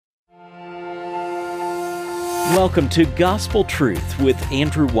Welcome to Gospel Truth with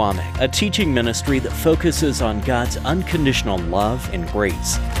Andrew Womack, a teaching ministry that focuses on God's unconditional love and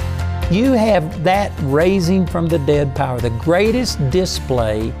grace. You have that raising from the dead power, the greatest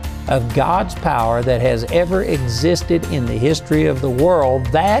display of God's power that has ever existed in the history of the world.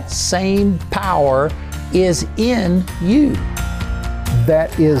 That same power is in you.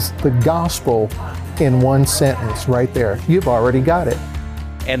 That is the gospel in one sentence right there. You've already got it.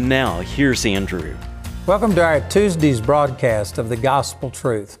 And now, here's Andrew. Welcome to our Tuesday's broadcast of the Gospel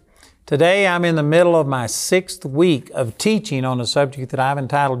Truth. Today I'm in the middle of my 6th week of teaching on a subject that I've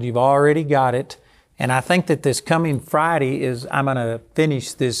entitled, You've Already Got It. And I think that this coming Friday I'm going to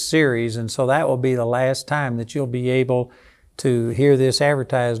finish this series, and so that will be the last time that you'll be able to hear this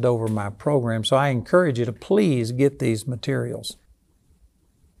advertised over my program. So I encourage you to please get these materials.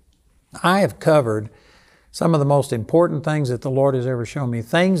 I have covered some of the most important things that the Lord has ever shown me,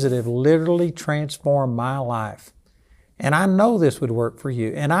 things that have literally transformed my life. And I know this would work for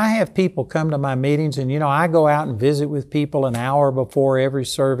you. And I have people come to my meetings, and I go out and visit with people an hour before every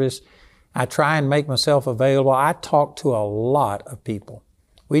service. I try and make myself available. I talk to a lot of people.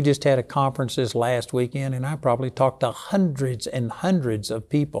 We just had a conference this last weekend, and I probably talked to hundreds and hundreds of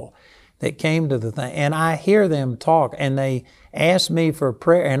people that came to the thing. And I hear them talk, and they ask me for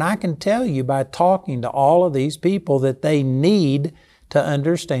prayer. And I can tell you by talking to all of these people that they need to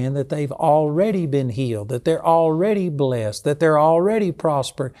understand that they've already been healed, that they're already blessed, that they're already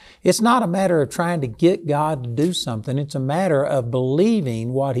prospered. It's not a matter of trying to get God to do something. It's a matter of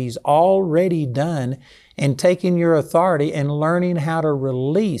believing what He's already done and taking your authority and learning how to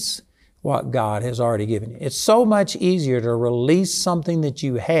release what God has already given you. It's so much easier to release something that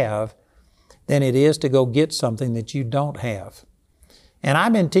you have than it is to go get something that you don't have. And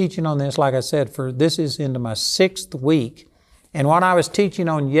I've been teaching on this, like I said, this is into my 6th week. And what I was teaching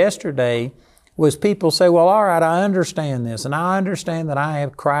on yesterday was people say, well, all right, I understand this, and I understand that I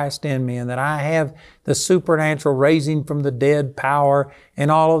have Christ in me, and that I have the supernatural raising from the dead power and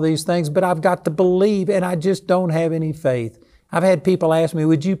all of these things, but I've got to believe, and I just don't have any faith. I've had people ask me,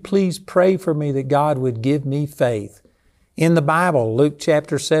 would you please pray for me that God would give me faith? In the Bible, Luke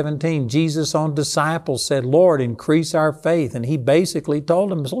chapter 17, Jesus' own disciples said, Lord, increase our faith. And He basically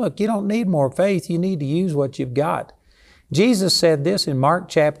told them, look, you don't need more faith. You need to use what you've got. Jesus said this in Mark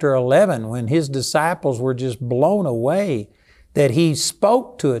chapter 11 when His disciples were just blown away that He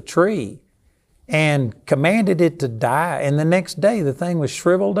spoke to a tree and commanded it to die. And the next day the thing was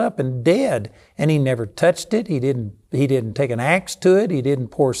shriveled up and dead. And He never touched it. He didn't take an axe to it. He didn't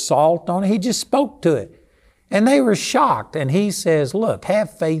pour salt on it. He just spoke to it. And they were shocked. And He says, look,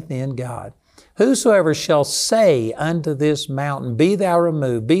 have faith in God. Whosoever shall say unto this mountain, be thou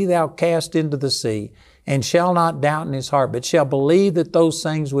removed, be thou cast into the sea, and shall not doubt in his heart, but shall believe that those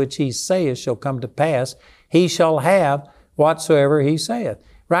things which he saith shall come to pass, he shall have whatsoever he saith.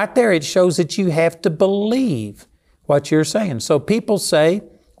 Right there it shows that you have to believe what you're saying. So people say,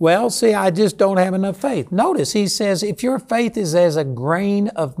 well, see, I just don't have enough faith. Notice He says, if your faith is as a grain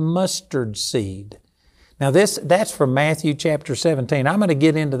of mustard seed. Now that's from Matthew chapter 17. I'm going to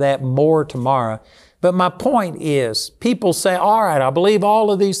get into that more tomorrow. But my point is, people say, all right, I believe all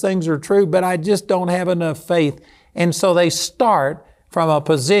of these things are true, but I just don't have enough faith. And so they start from a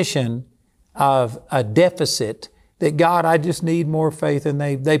position of a deficit that, God, I just need more faith. And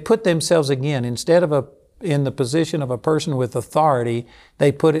they put themselves again, instead of in the position of a person with authority,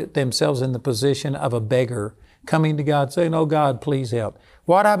 they put themselves in the position of a beggar, coming to God saying, oh God, please help.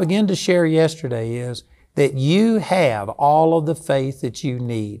 What I began to share yesterday is that you have all of the faith that you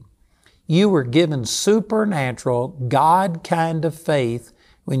need. You were given supernatural, God kind of faith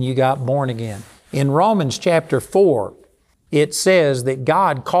when you got born again. In Romans chapter 4, it says that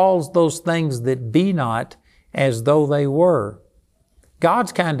God calls those things that be not as though they were.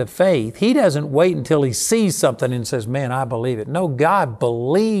 God's kind of faith, He doesn't wait until He sees something and says, man, I believe it. No, God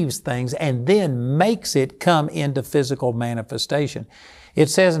believes things and then makes it come into physical manifestation. It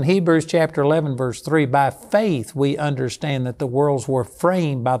says in Hebrews chapter 11, verse 3, by faith we understand that the worlds were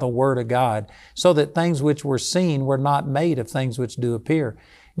framed by the Word of God, so that things which were seen were not made of things which do appear.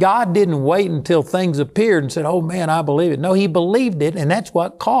 God didn't wait until things appeared and said, oh man, I believe it. No, He believed it, and that's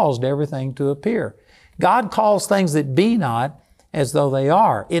what caused everything to appear. God calls things that be not as though they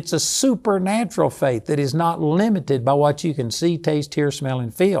are. It's a supernatural faith that is not limited by what you can see, taste, hear, smell,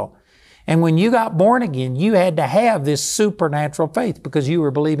 and feel. And when you got born again, you had to have this supernatural faith because you were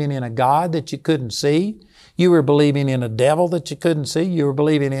believing in a God that you couldn't see. You were believing in a devil that you couldn't see. You were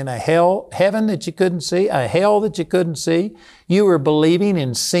believing in a heaven that you couldn't see, a hell that you couldn't see. You were believing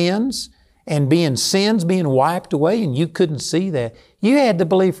in sins and sins being wiped away, and you couldn't see that. You had to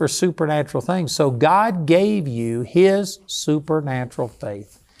believe for supernatural things. So God gave you His supernatural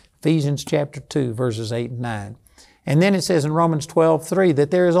faith. Ephesians chapter 2, verses 8 and 9. And then it says in Romans 12:3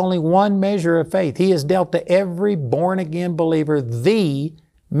 that there is only one measure of faith. He has dealt to every born-again believer the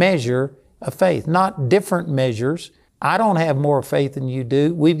measure of faith, not different measures. I don't have more faith than you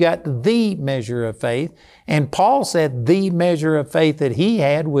do. We've got the measure of faith. And Paul said the measure of faith that he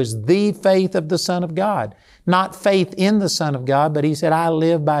had was the faith of the Son of God. Not faith in the Son of God, but he said, I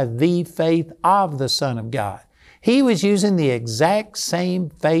live by the faith of the Son of God. He was using the exact same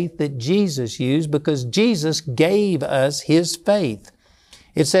faith that Jesus used because Jesus gave us His faith.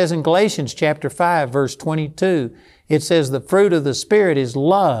 It says in Galatians chapter 5, verse 22, it says the fruit of the Spirit is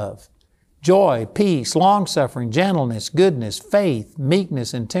love, joy, peace, long-suffering, gentleness, goodness, faith,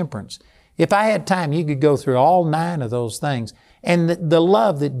 meekness, and temperance. If I had time, you could go through all 9 of those things. And the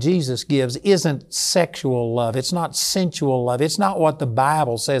love that Jesus gives isn't sexual love. It's not sensual love. It's not what the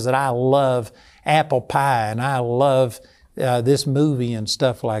Bible says that I love apple pie and I love this movie and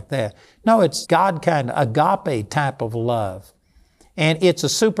stuff like that. No, it's God kind of agape type of love. And it's a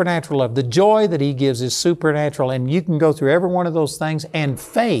supernatural love. The joy that He gives is supernatural, and you can go through every one of those things. And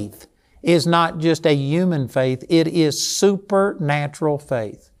faith is not just a human faith. It is supernatural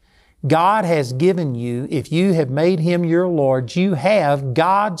faith. God has given you, if you have made Him your Lord, you have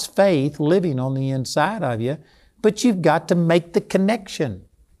God's faith living on the inside of you, but you've got to make the connection.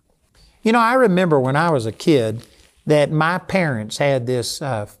 You know, I remember when I was a kid that my parents had this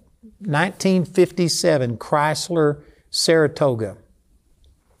 1957 Chrysler Saratoga.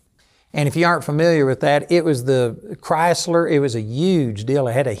 And if you aren't familiar with that, it was the Chrysler. It was a huge deal.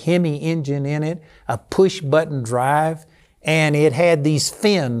 It had a Hemi engine in it, a push-button drive, and it had these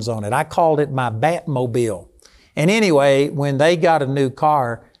fins on it. I called it my Batmobile. And anyway, when they got a new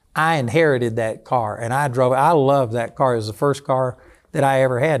car, I inherited that car, and I drove it. I loved that car. It was the first car that I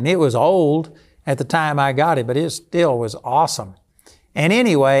ever had. And it was old at the time I got it, but it still was awesome. And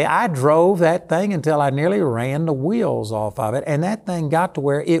anyway, I drove that thing until I nearly ran the wheels off of it. And that thing got to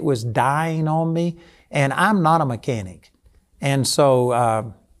where it was dying on me. And I'm not a mechanic. And so,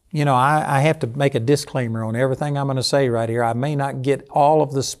 I have to make a disclaimer on everything I'm going to say right here. I may not get all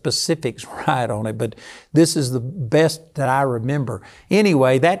of the specifics right on it, but this is the best that I remember.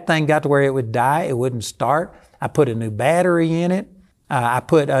 Anyway, that thing got to where it would die. It wouldn't start. I put a new battery in it. I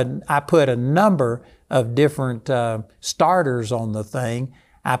put a number of different starters on the thing.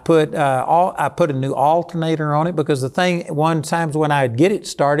 I put a new alternator on it because the thing, times when I'd get it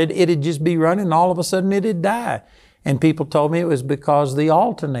started, it'd just be running and all of a sudden it'd die. And people told me it was because the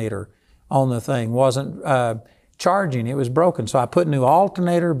alternator on the thing wasn't charging. It was broken. So I put new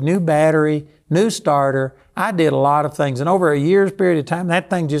alternator, new battery, new starter. I did a lot of things. And over a year's period of time, that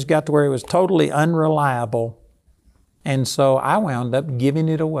thing just got to where it was totally unreliable. And so I wound up giving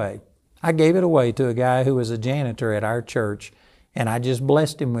it away. I gave it away to a guy who was a janitor at our church, and I just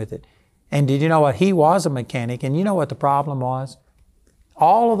blessed him with it. And did you know what? He was a mechanic, and you know what the problem was?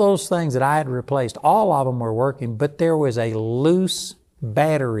 All of those things that I had replaced, all of them were working, but there was a loose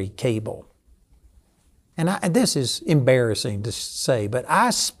battery cable. And this is embarrassing to say, but I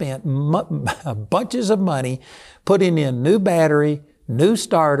spent bunches of money putting in new battery, new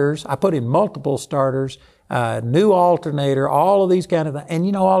starters. I put in multiple starters, new alternator, all of these kind of things. And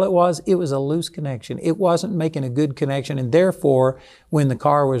you know all it was? It was a loose connection. It wasn't making a good connection, and therefore, when the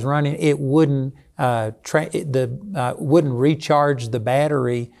car was running, it wouldn't wouldn't recharge the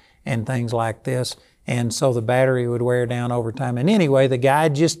battery and things like this. And so the battery would wear down over time. And anyway, the guy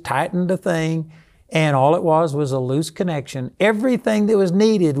just tightened the thing, and all it was a loose connection. Everything that was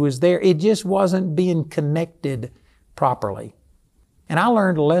needed was there. It just wasn't being connected properly. And I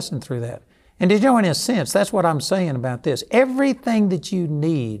learned a lesson through that. And did you know, in a sense, that's what I'm saying about this. Everything that you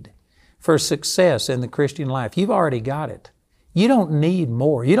need for success in the Christian life, you've already got it. You don't need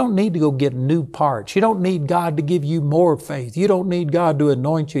more. You don't need to go get new parts. You don't need God to give you more faith. You don't need God to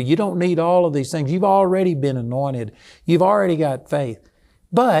anoint you. You don't need all of these things. You've already been anointed. You've already got faith.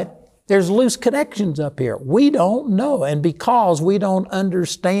 But there's loose connections up here. We don't know. And because we don't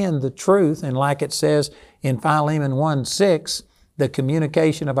understand the truth, and like it says in Philemon 1:6, the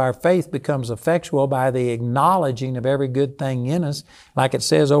communication of our faith becomes effectual by the acknowledging of every good thing in us. Like it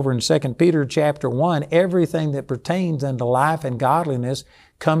says over in 2 Peter chapter 1, everything that pertains unto life and godliness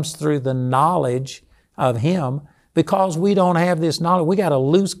comes through the knowledge of Him. Because we don't have this knowledge, we got a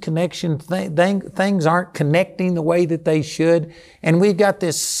loose connection. Things aren't connecting the way that they should. And we've got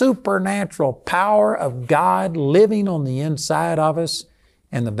this supernatural power of God living on the inside of us.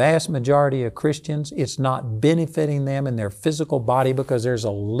 And the vast majority of Christians, it's not benefiting them in their physical body because there's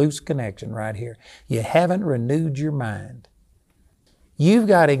a loose connection right here. You haven't renewed your mind. You've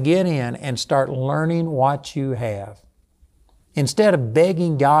got to get in and start learning what you have. Instead of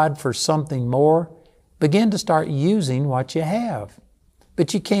begging God for something more, begin to start using what you have.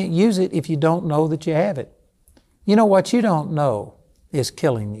 But you can't use it if you don't know that you have it. You know, what you don't know is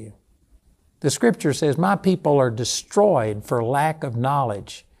killing you. The Scripture says, my people are destroyed for lack of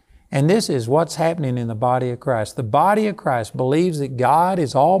knowledge. And this is what's happening in the body of Christ. The body of Christ believes that God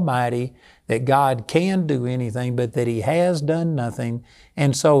is almighty, that God can do anything, but that He has done nothing.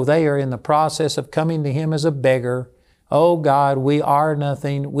 And so they are in the process of coming to Him as a beggar. Oh God, we are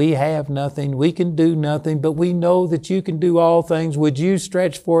nothing, we have nothing, we can do nothing, but we know that You can do all things. Would You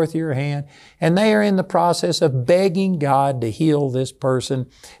stretch forth Your hand? And they are in the process of begging God to heal this person,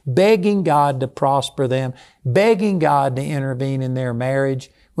 begging God to prosper them, begging God to intervene in their marriage,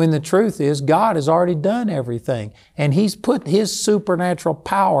 when the truth is God has already done everything. And He's put His supernatural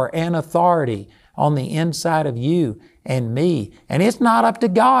power and authority on the inside of you and me. And it's not up to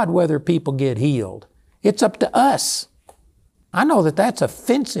God whether people get healed. It's up to us. I know that that's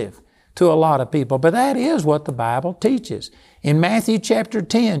offensive to a lot of people, but that is what the Bible teaches. In Matthew chapter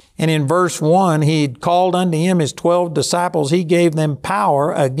 10, and in verse 1, He called unto Him His 12 disciples. He gave them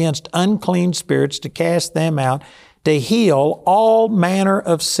power against unclean spirits to cast them out, to heal all manner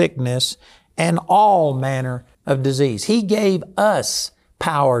of sickness and all manner of disease. He gave us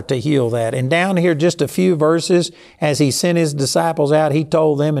power to heal that. And down here, just a few verses, as He sent His disciples out, He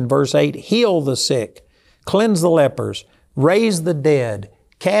told them in verse 8, heal the sick, cleanse the lepers, raise the dead,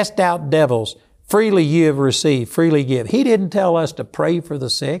 cast out devils. Freely you have received, freely give. He didn't tell us to pray for the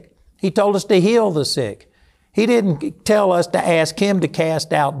sick. He told us to heal the sick. He didn't tell us to ask Him to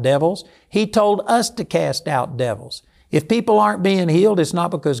cast out devils. He told us to cast out devils. If people aren't being healed, it's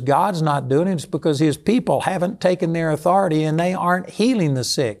not because God's not doing it. It's because His people haven't taken their authority and they aren't healing the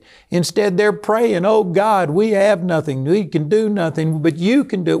sick. Instead, they're praying, oh God, we have nothing. We can do nothing, but You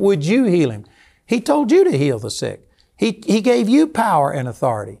can do it. Would You heal him? He told you to heal the sick. He gave you power and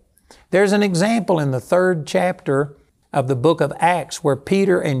authority. There's an example in the 3rd chapter of the book of Acts where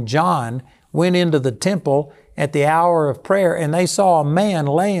Peter and John went into the temple at the hour of prayer and they saw a man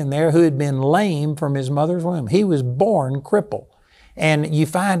laying there who had been lame from his mother's womb. He was born crippled. And you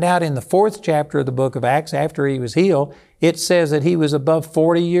find out in the 4th chapter of the book of Acts, after he was healed, it says that he was above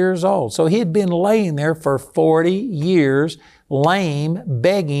 40 years old. So he had been laying there for 40 years, lame,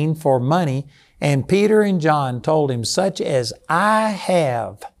 begging for money. And Peter and John told him, such as I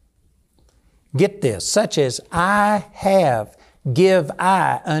have, get this, such as I have, give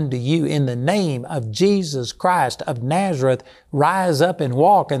I unto you in the name of Jesus Christ of Nazareth, rise up and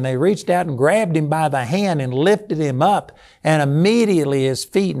walk. And they reached out and grabbed him by the hand and lifted him up. And immediately his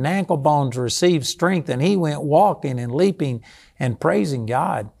feet and ankle bones received strength and he went walking and leaping and praising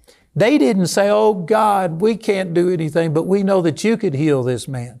God. They didn't say, oh God, we can't do anything, but we know that You could heal this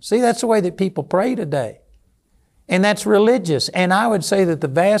man. See, that's the way that people pray today. And that's religious. And I would say that the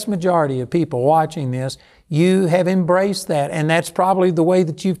vast majority of people watching this, you have embraced that. And that's probably the way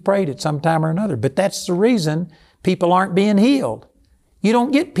that you've prayed at some time or another. But that's the reason people aren't being healed. You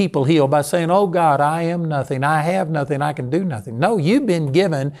don't get people healed by saying, oh God, I am nothing, I have nothing, I can do nothing. No, you've been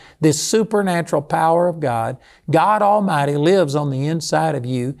given this supernatural power of God. God Almighty lives on the inside of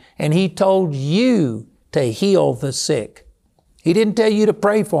you, and He told you to heal the sick. He didn't tell you to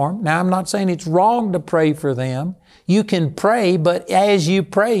pray for them. Now, I'm not saying it's wrong to pray for them. You can pray, but as you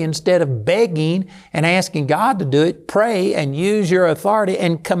pray, instead of begging and asking God to do it, pray and use your authority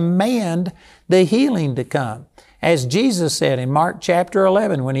and command the healing to come. As Jesus said in Mark chapter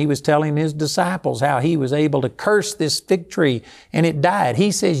 11, when He was telling His disciples how He was able to curse this fig tree and it died,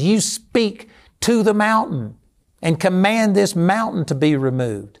 He says, you speak to the mountain and command this mountain to be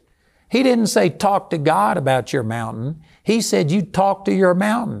removed. He didn't say talk to God about your mountain. He said you talk to your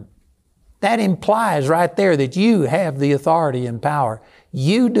mountain. That implies right there that you have the authority and power.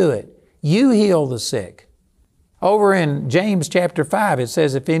 You do it. You heal the sick. Over in James chapter 5, it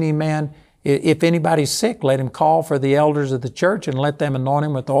says, if anybody's sick, let him call for the elders of the church and let them anoint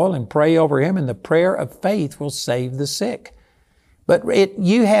him with oil and pray over him, and the prayer of faith will save the sick. But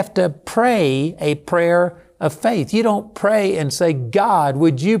you have to pray a prayer of faith. You don't pray and say, God,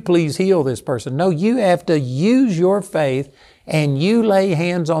 would You please heal this person? No, you have to use your faith and you lay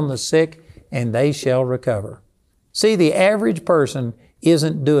hands on the sick and they shall recover. See, the average person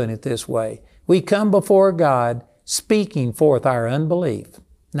isn't doing it this way. We come before God speaking forth our unbelief.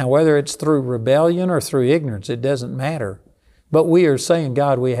 Now, whether it's through rebellion or through ignorance, it doesn't matter. But we are saying,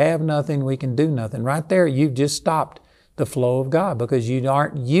 God, we have nothing, we can do nothing. Right there, you've just stopped the flow of God because you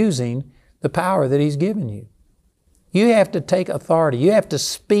aren't using the power that He's given you. You have to take authority. You have to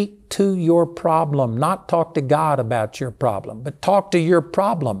speak to your problem, not talk to God about your problem, but talk to your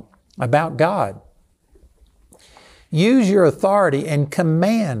problem about God. Use your authority and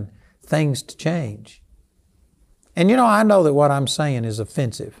command things to change. And you know, I know that what I'm saying is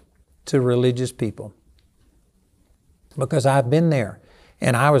offensive to religious people because I've been there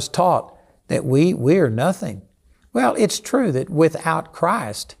and I was taught that we are nothing. Well, it's true that without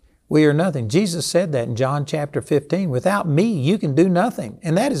Christ, we are nothing. Jesus said that in John chapter 15. Without me, you can do nothing.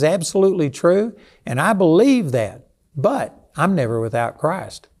 And that is absolutely true, and I believe that. But I'm never without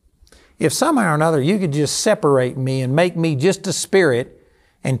Christ. If somehow or another you could just separate me and make me just a spirit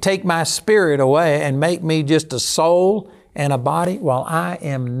and take my spirit away and make me just a soul and a body, well, I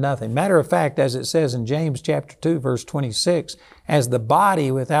am nothing. Matter of fact, as it says in James chapter 2, verse 26, as the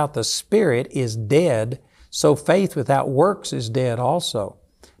body without the spirit is dead, so faith without works is dead also.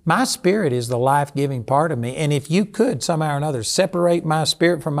 My spirit is the life-giving part of me, and if you could somehow or another separate my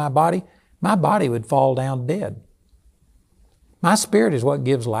spirit from my body would fall down dead. My spirit is what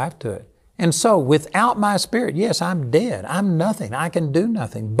gives life to it. And so without my spirit, yes, I'm dead. I'm nothing. I can do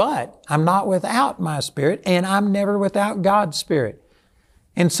nothing. But I'm not without my spirit, and I'm never without God's spirit.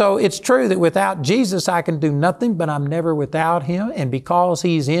 And so it's true that without Jesus, I can do nothing, but I'm never without Him. And because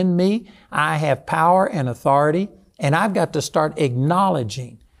He's in me, I have power and authority, and I've got to start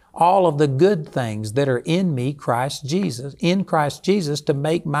acknowledging all of the good things that are in me, in Christ Jesus, to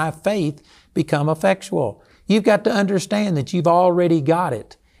make my faith become effectual. You've got to understand that you've already got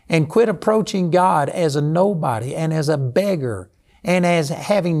it, and quit approaching God as a nobody and as a beggar and as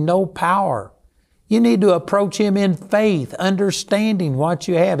having no power. You need to approach Him in faith, understanding what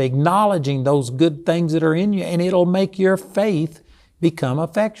you have, acknowledging those good things that are in you, and it'll make your faith become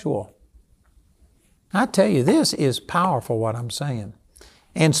effectual. I tell you, this is powerful what I'm saying.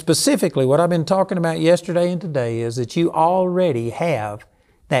 And specifically, what I've been talking about yesterday and today is that you already have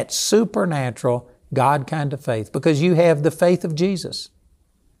that supernatural God kind of faith because you have the faith of Jesus.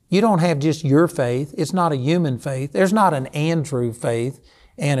 You don't have just your faith. It's not a human faith. There's not an Andrew faith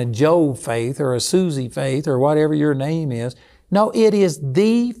and a Joe faith or a Susie faith or whatever your name is. No, it is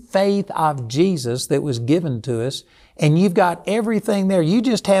the faith of Jesus that was given to us, and you've got everything there. You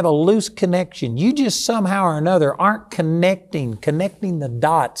just have a loose connection. You just somehow or another aren't connecting the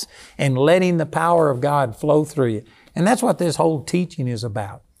dots and letting the power of God flow through you. And that's what this whole teaching is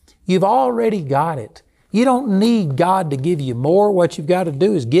about. You've already got it. You don't need God to give you more. What you've got to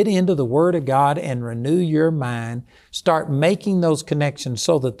do is get into the Word of God and renew your mind. Start making those connections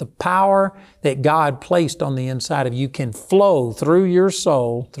so that the power that God placed on the inside of you can flow through your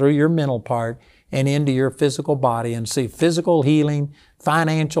soul, through your mental part, and into your physical body and see physical healing,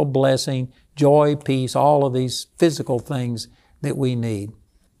 financial blessing, joy, peace, all of these physical things that we need.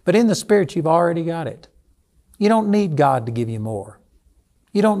 But in the Spirit, you've already got it. You don't need God to give you more.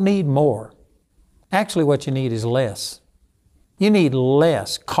 You don't need more. Actually, what you need is less. You need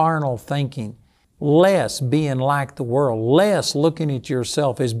less carnal thinking, less being like the world, less looking at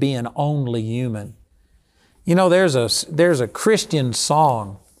yourself as being only human. You know, there's a Christian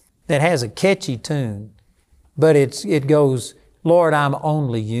song that has a catchy tune, but it goes, Lord, I'm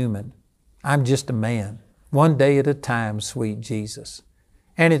only human. I'm just a man. One day at a time, sweet Jesus.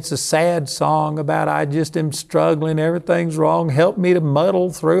 And it's a sad song about I just am struggling, everything's wrong, help me to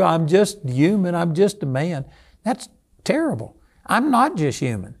muddle through, I'm just human, I'm just a man. That's terrible. I'm not just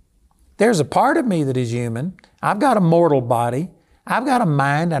human. There's a part of me that is human. I've got a mortal body. I've got a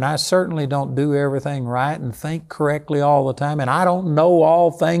mind, and I certainly don't do everything right and think correctly all the time, and I don't know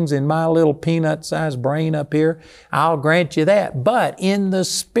all things in my little peanut-sized brain up here. I'll grant you that. But in the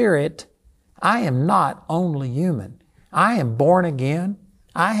Spirit, I am not only human. I am born again.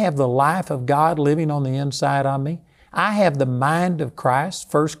 I have the life of God living on the inside of me. I have the mind of Christ,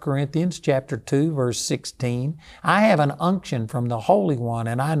 1 Corinthians chapter 2, verse 16. I have an unction from the Holy One,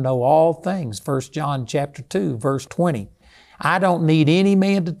 and I know all things, 1 John chapter 2, verse 20. I don't need any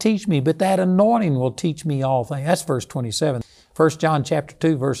man to teach me, but that anointing will teach me all things. That's verse 27. 1 John chapter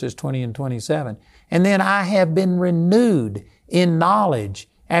 2, verses 20 and 27. And then I have been renewed in knowledge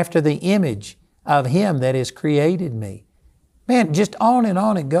after the image of Him that has created me. Man, just on and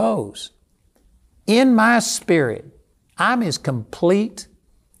on it goes. In my spirit, I'm as complete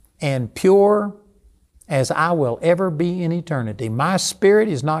and pure as I will ever be in eternity. My spirit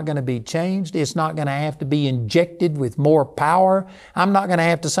is not going to be changed. It's not going to have to be injected with more power. I'm not going to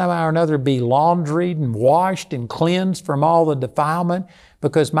have to somehow or another be laundried and washed and cleansed from all the defilement,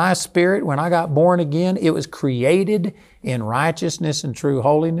 because my spirit, when I got born again, it was created in righteousness and true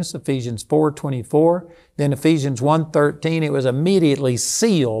holiness, Ephesians 4:24. Then Ephesians 1:13, it was immediately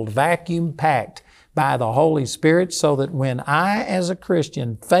sealed, vacuum packed by the Holy Spirit, so that when I, as a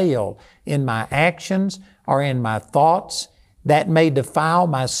Christian, fail in my actions or in my thoughts, that may defile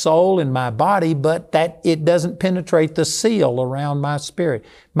my soul and my body, but that it doesn't penetrate the seal around my spirit.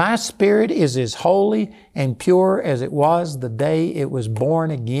 My spirit is as holy and pure as it was the day it was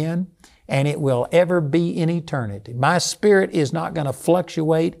born again, and it will ever be in eternity. My spirit is not going to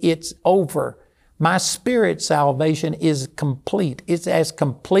fluctuate. It's over. My spirit salvation is complete. It's as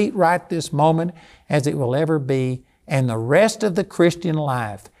complete right this moment as it will ever be. And the rest of the Christian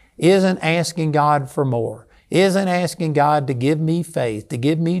life isn't asking God for more, isn't asking God to give me faith, to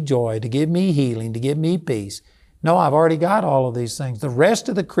give me joy, to give me healing, to give me peace. No, I've already got all of these things. The rest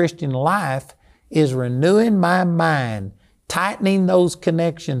of the Christian life is renewing my mind, tightening those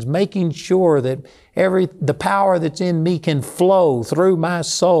connections, making sure that the power that's in me can flow through my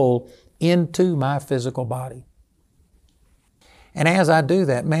soul into my physical body. And as I do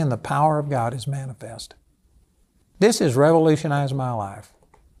that, man, the power of God is manifest. This has revolutionized my life.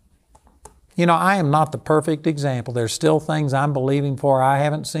 You know, I am not the perfect example. There's still things I'm believing for. I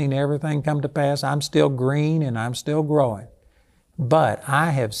haven't seen everything come to pass. I'm still green and I'm still growing. But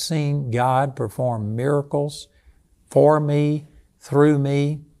I have seen God perform miracles for me, through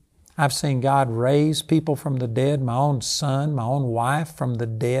me. I've seen God raise people from the dead, my own son, my own wife from the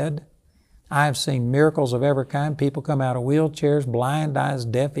dead. I've seen miracles of every kind. People come out of wheelchairs, blind eyes,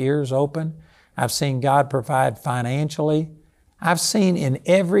 deaf ears open. I've seen God provide financially. I've seen in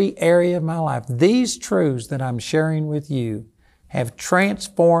every area of my life, these truths that I'm sharing with you have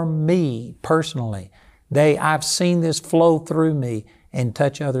transformed me personally. I've seen this flow through me and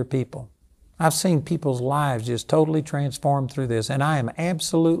touch other people. I've seen people's lives just totally transformed through this, and I am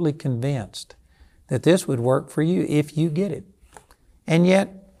absolutely convinced that this would work for you if you get it. And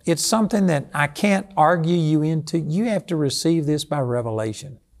yet, it's something that I can't argue you into. You have to receive this by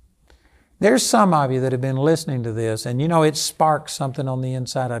revelation. There's some of you that have been listening to this, and you know it sparks something on the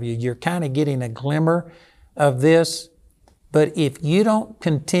inside of you. You're kind of getting a glimmer of this, but if you don't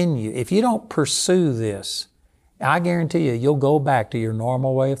continue, if you don't pursue this, I guarantee you'll go back to your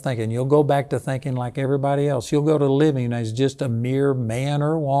normal way of thinking. You'll go back to thinking like everybody else. You'll go to living as just a mere man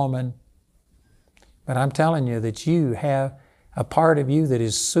or woman. But I'm telling you that you have a part of you that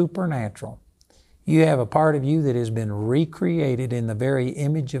is supernatural. You have a part of you that has been recreated in the very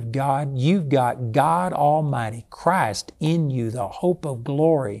image of God. You've got God Almighty, Christ in you, the hope of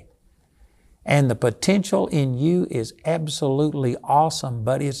glory. And the potential in you is absolutely awesome,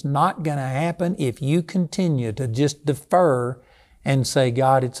 but it's not going to happen if you continue to just defer and say,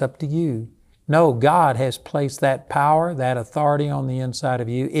 God, it's up to you. No, God has placed that power, that authority on the inside of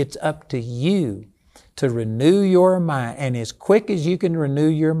you. It's up to you to renew your mind. And as quick as you can renew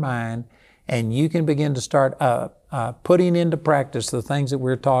your mind and you can begin to start putting into practice the things that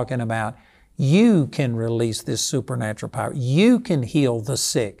we're talking about, you can release this supernatural power. You can heal the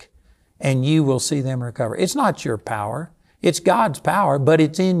sick and you will see them recover. It's not your power. It's God's power, but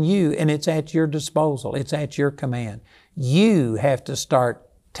it's in you and it's at your disposal. It's at your command. You have to start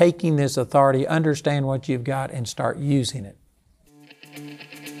taking this authority, understand what you've got, and start using it.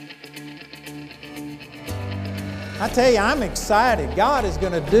 I tell you, I'm excited. God is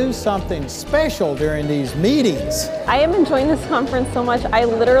going to do something special during these meetings. I am enjoying this conference so much, I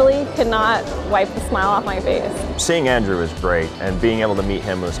literally could not wipe the smile off my face. Seeing Andrew was great, and being able to meet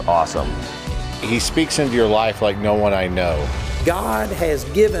him was awesome. He speaks into your life like no one I know. God has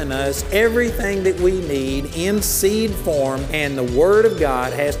given us everything that we need in seed form, and the Word of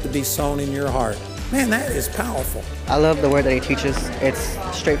God has to be sown in your heart. Man, that is powerful. I love the word that he teaches. It's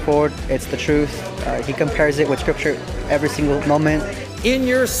straightforward. It's the truth. He compares it with Scripture every single moment. In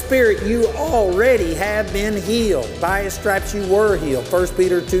your spirit, you already have been healed. By His stripes you were healed. 1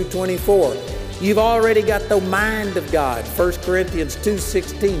 Peter 2:24. You've already got the mind of God. 1 Corinthians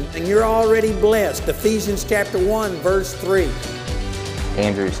 2:16. And you're already blessed. Ephesians chapter 1, verse 3.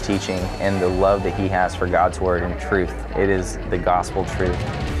 Andrew's teaching and the love that he has for God's Word and truth. It is the gospel truth.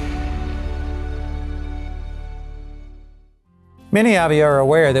 Many of you are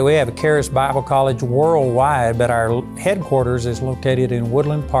aware that we have a Charis Bible College worldwide, but our headquarters is located in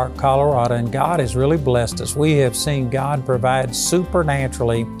Woodland Park, Colorado, and God has really blessed us. We have seen God provide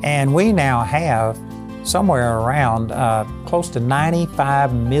supernaturally, and we now have somewhere around close to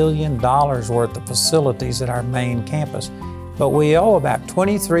 $95 million worth of facilities at our main campus. But we owe about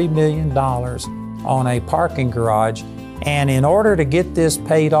 $23 million on a parking garage. And in order to get this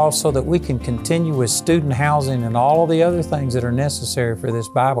paid off so that we can continue with student housing and all of the other things that are necessary for this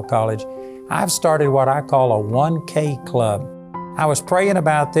Bible college, I've started what I call a 1K club. I was praying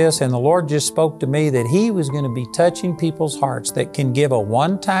about this and the Lord just spoke to me that He was going to be touching people's hearts that can give a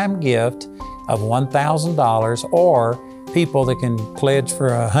one-time gift of $1,000 or people that can pledge for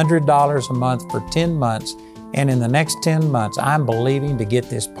 $100 a month for 10 months. And in the next 10 months, I'm believing to get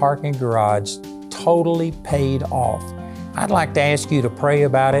this parking garage totally paid off. I'd like to ask you to pray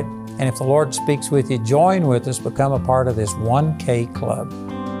about it. And if the Lord speaks with you, join with us, become a part of this 1K club.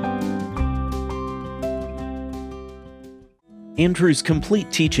 Andrew's complete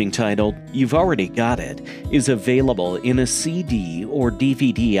teaching titled, You've Already Got It, is available in a CD or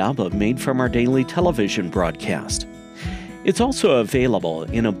DVD album made from our daily television broadcast. It's also available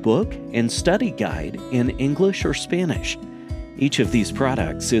in a book and study guide in English or Spanish. Each of these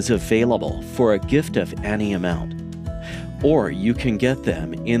products is available for a gift of any amount. Or you can get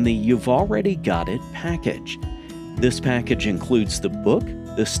them in the You've Already Got It package. This package includes the book,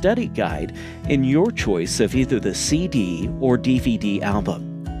 the study guide, and your choice of either the CD or DVD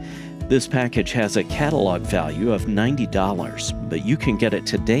album. This package has a catalog value of $90, but you can get it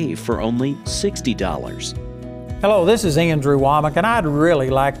today for only $60. Hello, this is Andrew Womack, and I'd really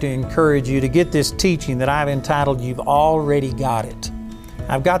like to encourage you to get this teaching that I've entitled, You've Already Got It.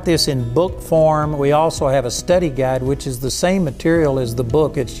 I've got this in book form. We also have a study guide, which is the same material as the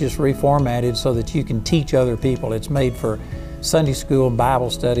book. It's just reformatted so that you can teach other people. It's made for Sunday school and Bible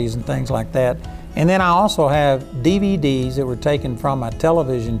studies and things like that. And then I also have DVDs that were taken from my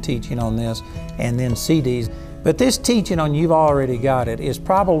television teaching on this, and then CDs. But this teaching on You've Already Got It is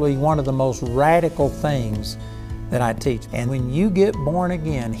probably one of the most radical things that I teach. And when you get born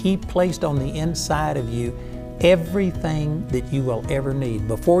again, He placed on the inside of you everything that you will ever need.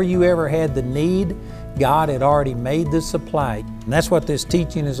 Before you ever had the need, God had already made the supply. And that's what this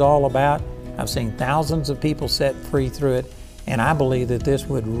teaching is all about. I've seen thousands of people set free through it, and I believe that this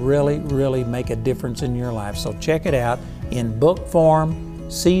would really, really make a difference in your life. So check it out in book form,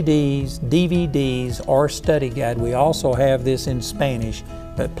 CDs, DVDs, or study guide. We also have this in Spanish,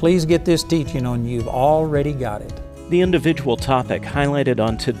 but please get this teaching on You've Already Got It. The individual topic highlighted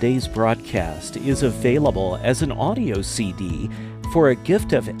on today's broadcast is available as an audio CD for a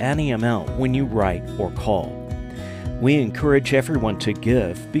gift of any amount when you write or call. We encourage everyone to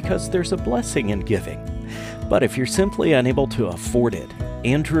give because there's a blessing in giving. But if you're simply unable to afford it,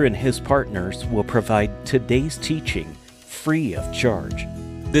 Andrew and his partners will provide today's teaching free of charge.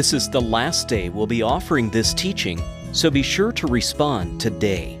 This is the last day we'll be offering this teaching, so be sure to respond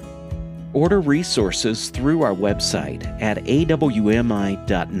today. Order resources through our website at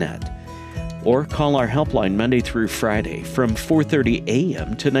awmi.net or call our helpline Monday through Friday from 4:30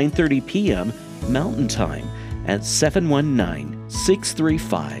 a.m. to 9:30 p.m. Mountain Time at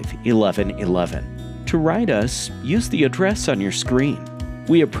 719-635-1111. To write us, use the address on your screen.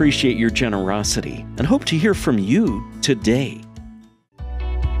 We appreciate your generosity and hope to hear from you today.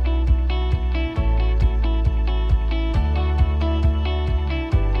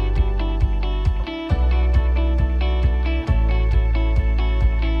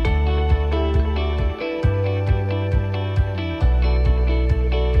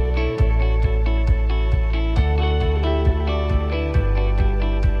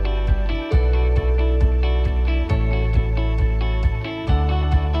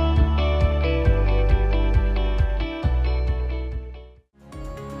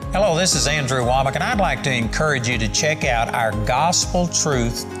 Hello, this is Andrew Womack, and I'd like to encourage you to check out our Gospel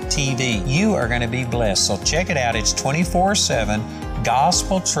Truth TV. You are going to be blessed, so check it out. It's 24/7,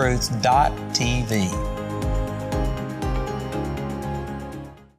 gospeltruth.tv.